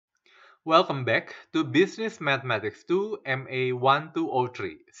Welcome back to Business Mathematics 2 MA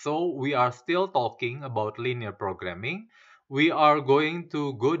 1203. So we are still talking about linear programming. We are going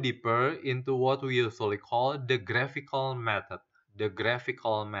to go deeper into what we usually call the graphical method. The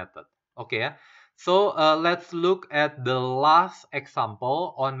graphical method. Okay. So let's look at the last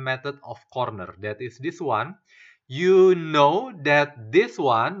example on method of corner. That is this one. You know that this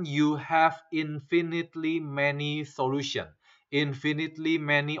one you have infinitely many solutions, infinitely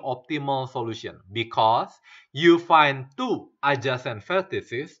many optimal solutions, because you find two adjacent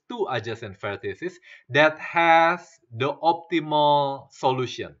vertices that has the optimal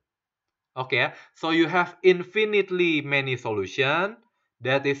solution. Okay, so you have infinitely many solutions,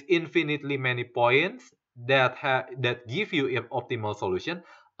 that is infinitely many points that give you an optimal solution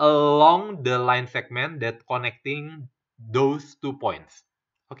along the line segment that connecting those 2 points.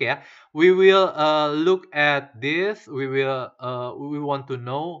 Okay, we will look at this. We want to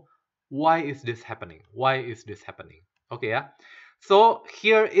know why is this happening? Why is this happening? Okay, so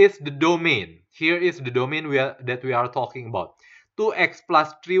here is the domain. Here is the domain that we are talking about. 2x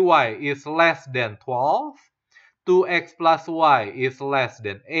plus 3y is less than 12. 2x plus y is less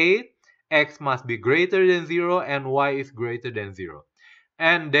than 8. X must be greater than 0 and y is greater than 0.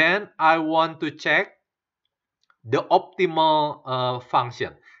 And then I want to check the optimal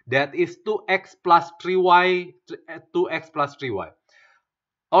function. That is 2x plus 3y. 2x plus 3y.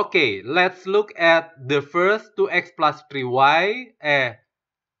 Okay, let's look at the first 2x plus 3y.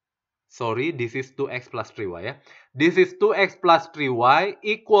 Sorry, this is 2x plus 3y. Yeah? This is 2x plus 3y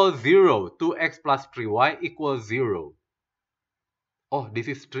equals 0. 2x plus 3y equals 0. Oh, this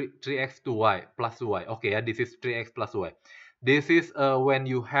is 3x 2y plus 2y. Okay, yeah, this is 3x plus y. This is when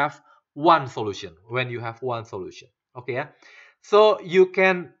you have one solution. When you have one solution. Okay, yeah. So you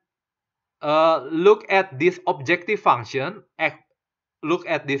can look at this objective function. Look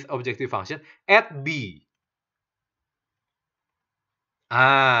at this objective function at b.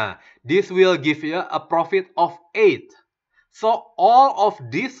 This will give you a profit of 8. So all of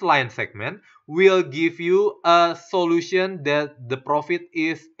this line segment will give you a solution that the profit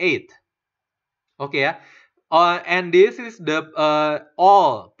is 8. Okay, and this is the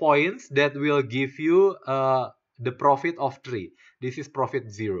all points that will give you the profit of 3. This is profit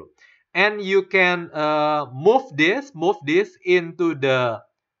 0. And you can move this into the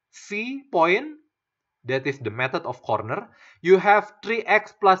C point. That is the method of corner. You have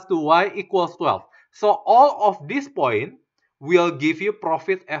 3x plus 2y equals 12. So all of this point will give you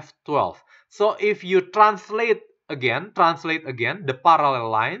profit of 12. So if you translate again the parallel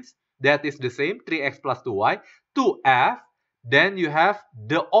lines, that is the same, 3x plus 2y, to f, then you have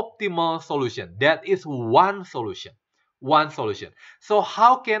the optimal solution. That is one solution. One solution. So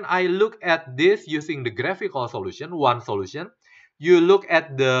how can I look at this using the graphical solution, one solution? You look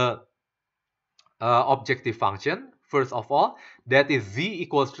at the objective function. First of all, that is z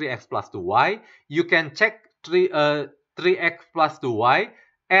equals 3x plus 2y. You can check 3x plus 2y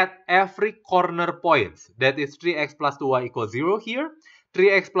at every corner points. That is 3x plus 2y equals 0 here.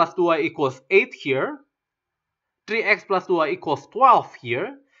 3x plus 2y equals 8 here. 3x plus 2y equals 12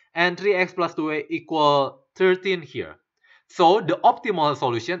 here. And 3x plus 2y equals 13 here. So the optimal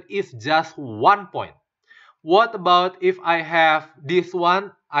solution is just 1 point. What about if I have this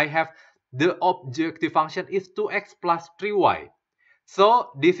one? I have the objective function is 2x plus 3y.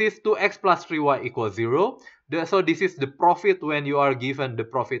 So this is 2x plus 3y equals 0. So this is the profit when you are given the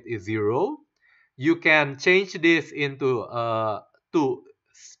profit is 0. You can change this into to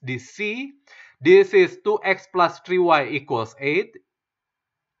this c. This is 2x plus 3y equals 8.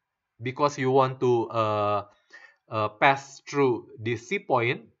 Because you want to pass through this c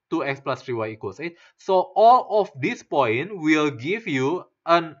point, 2x plus 3y equals 8. So all of this point will give you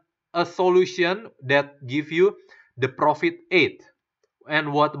a solution that give you the profit 8.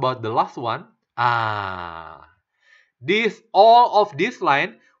 And what about the last one? All of this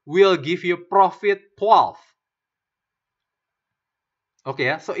line will give you profit 12.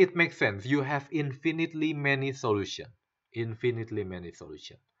 Okay, so it makes sense. You have infinitely many solutions. Infinitely many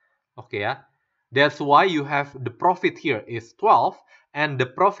solutions. Okay, that's why you have the profit here is 12 and the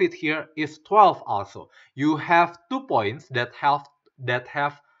profit here is 12 also. You have 2 points that have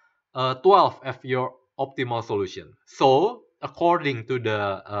 12 as your optimal solution. So according to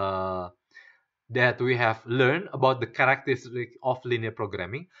the that we have learned about the characteristics of linear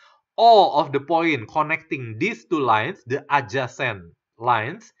programming, all of the points connecting these two lines, the adjacent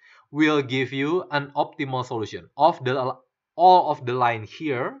lines, will give you an optimal solution. All of the line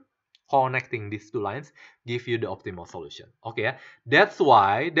here connecting these two lines give you the optimal solution. Okay, that's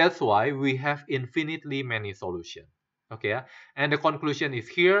why we have infinitely many solutions. Okay, and the conclusion is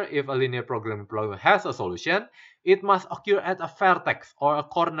here: if a linear programming problem has a solution, it must occur at a vertex or a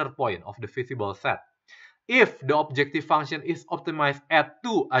corner point of the feasible set. If the objective function is optimized at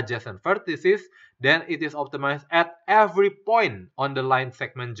two adjacent vertices, then it is optimized at every point on the line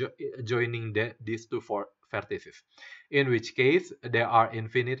segment joining these two vertices, in which case there are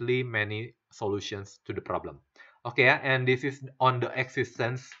infinitely many solutions to the problem. Okay, and this is on the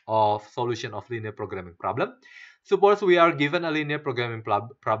existence of solution of linear programming problem. Suppose we are given a linear programming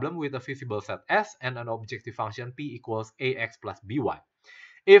problem with a feasible set S and an objective function P equals AX plus BY.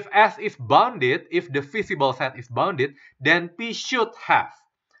 If S is bounded, if the feasible set is bounded, then P should have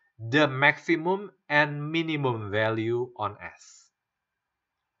the maximum and minimum value on S.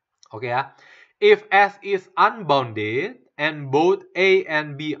 Okay, if S is unbounded and both A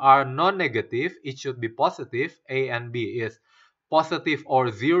and B are non-negative, it should be positive. A and B is positive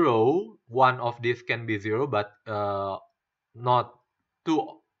or zero. One of these can be zero, but not two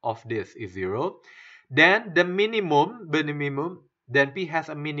of this is zero. Then the minimum, then P has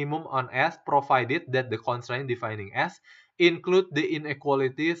a minimum on S provided that the constraint defining S include the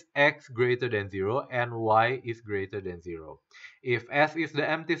inequalities X greater than 0 and Y is greater than 0. If S is the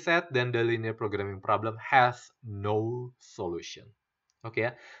empty set, then the linear programming problem has no solution.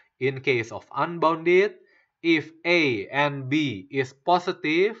 Okay, in case of unbounded, if A and B is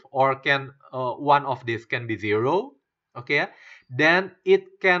positive or can one of these can be 0, okay, then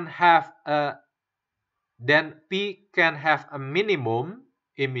it can have a then P can have a minimum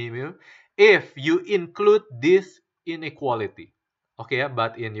if you include this inequality. Okay,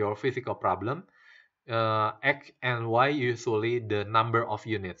 but in your physical problem, X and Y usually the number of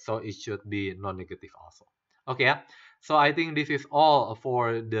units, so it should be non-negative also. Okay, so I think this is all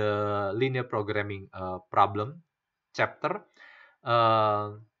for the linear programming problem chapter.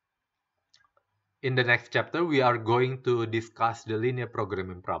 In the next chapter, we are going to discuss the linear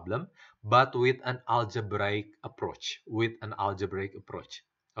programming problem, but with an algebraic approach.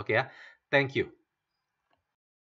 Okay, thank you.